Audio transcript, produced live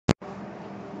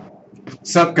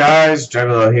What's up, guys?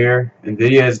 Drevilo here.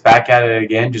 Nvidia is back at it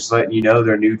again, just letting you know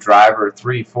their new driver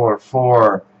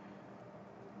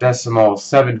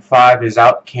 344.75 is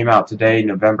out. Came out today,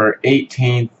 November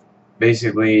 18th.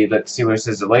 Basically, let's see what it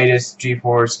says. The latest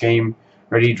GeForce Game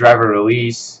Ready driver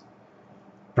release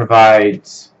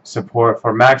provides support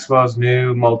for Maxwell's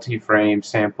new multi-frame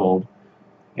sampled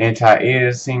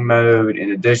anti-aliasing mode.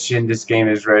 In addition, this game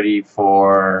is ready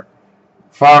for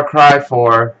Far Cry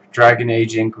 4, Dragon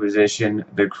Age Inquisition,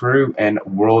 The Crew, and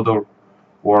World of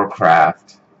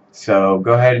Warcraft. So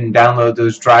go ahead and download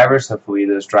those drivers. Hopefully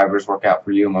those drivers work out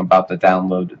for you. I'm about to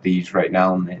download these right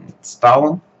now and install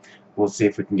them. We'll see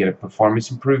if we can get a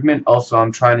performance improvement. Also,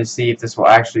 I'm trying to see if this will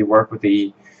actually work with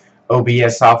the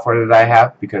OBS software that I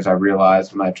have, because I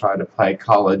realized when I tried to play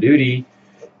Call of Duty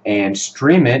and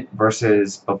stream it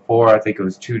versus before, I think it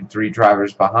was 2 to 3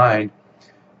 drivers behind,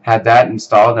 had that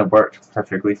installed and it worked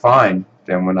perfectly fine.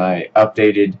 Then when I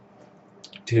updated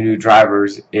to new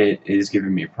drivers, it is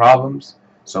giving me problems.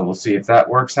 So we'll see if that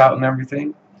works out and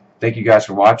everything. Thank you guys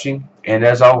for watching, and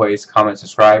as always, comment,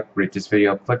 subscribe, rate this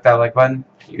video, click that like button.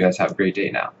 You guys have a great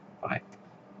day now. Bye.